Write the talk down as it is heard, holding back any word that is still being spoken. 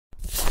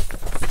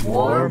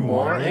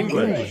More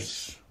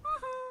English.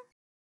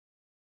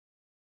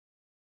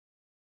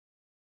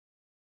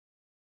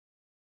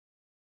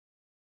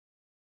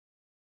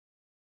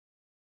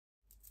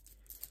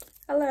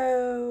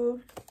 Hello,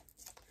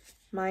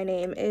 my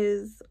name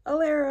is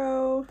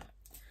Alero,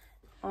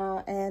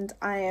 and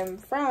I am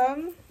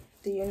from,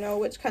 do you know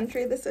which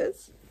country this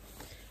is?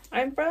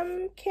 I'm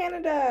from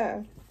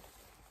Canada,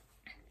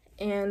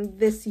 and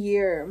this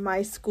year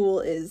my school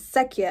is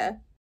Sekia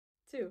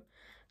too.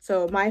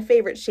 So my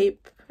favorite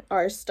shape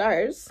are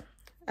stars.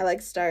 I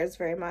like stars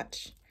very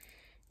much.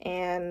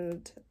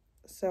 And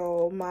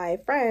so my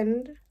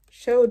friend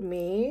showed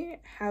me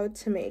how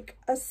to make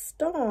a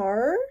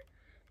star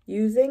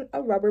using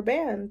a rubber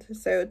band.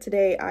 So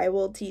today I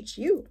will teach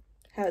you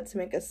how to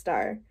make a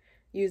star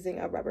using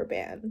a rubber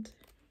band.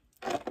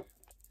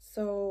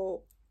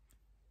 So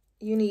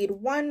you need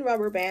one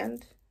rubber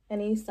band.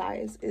 Any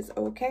size is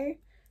okay.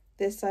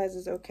 This size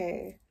is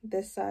okay.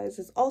 This size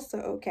is also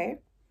okay.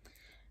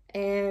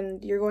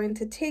 And you're going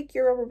to take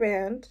your rubber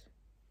band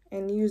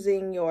and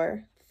using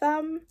your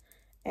thumb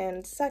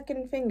and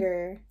second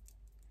finger,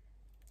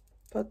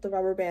 put the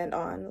rubber band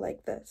on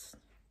like this.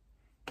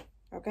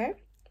 Okay?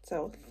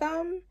 So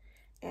thumb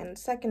and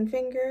second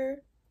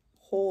finger,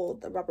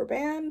 hold the rubber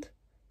band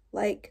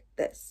like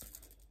this.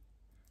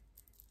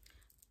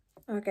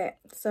 Okay,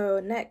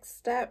 so next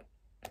step,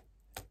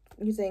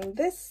 using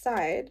this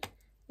side,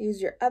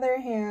 use your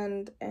other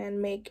hand and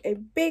make a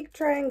big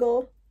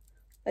triangle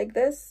like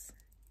this.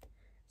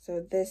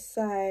 So this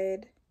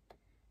side,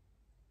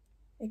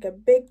 make a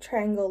big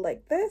triangle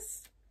like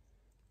this,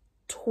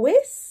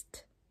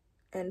 twist,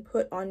 and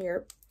put on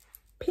your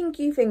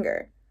pinky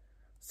finger.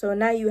 So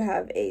now you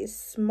have a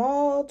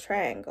small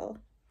triangle,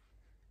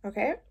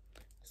 okay?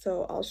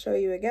 So I'll show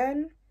you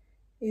again.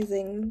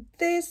 Using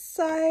this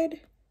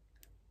side,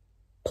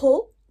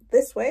 pull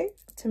this way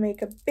to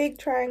make a big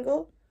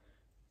triangle,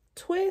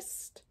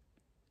 twist,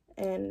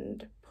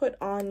 and put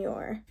on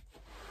your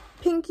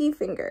pinky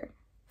finger.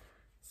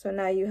 So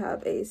now you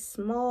have a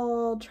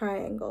small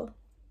triangle.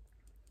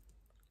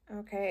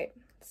 Okay,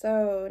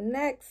 so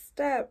next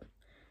step,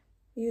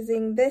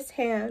 using this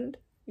hand,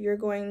 you're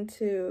going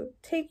to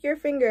take your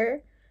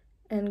finger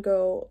and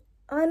go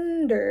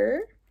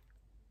under,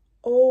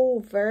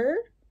 over,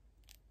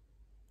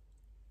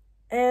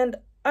 and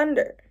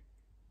under.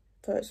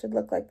 So it should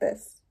look like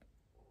this.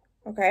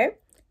 Okay,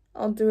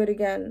 I'll do it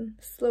again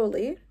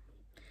slowly.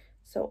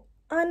 So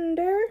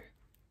under,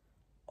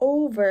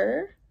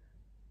 over,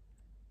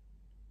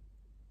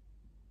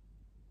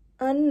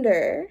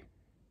 under,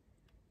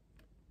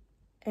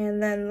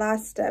 and then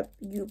last step,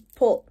 you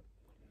pull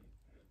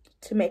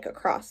to make a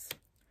cross.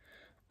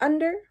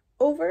 Under,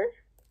 over,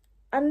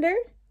 under,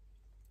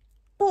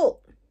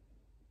 pull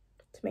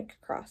to make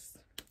a cross.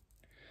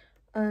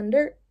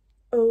 Under,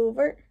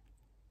 over,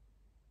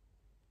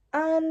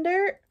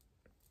 under,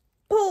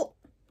 pull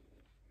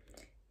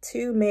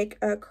to make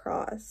a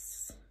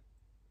cross.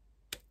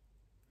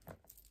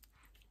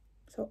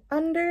 So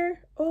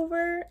under,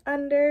 over,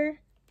 under,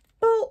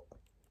 pull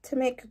to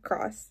make a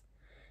cross.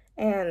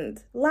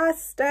 And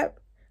last step,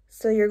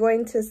 so you're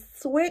going to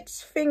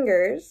switch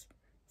fingers.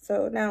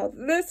 So now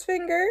this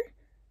finger,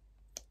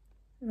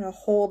 I'm going to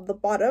hold the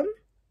bottom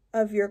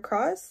of your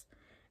cross,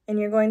 and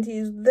you're going to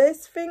use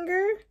this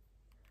finger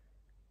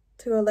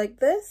to go like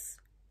this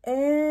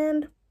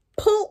and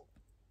pull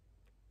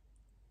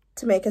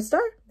to make a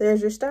star.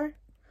 There's your star.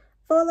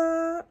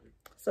 Voila!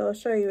 So I'll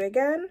show you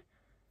again.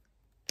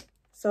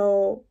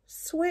 So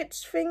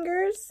switch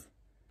fingers,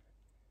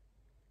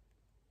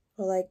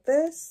 go like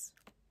this,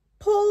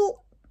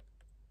 pull,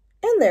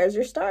 and there's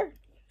your star.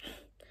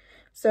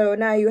 So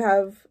now you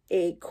have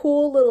a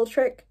cool little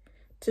trick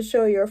to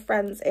show your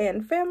friends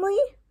and family,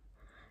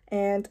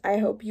 and I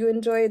hope you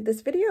enjoyed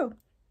this video.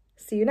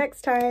 See you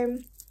next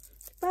time.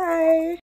 Bye!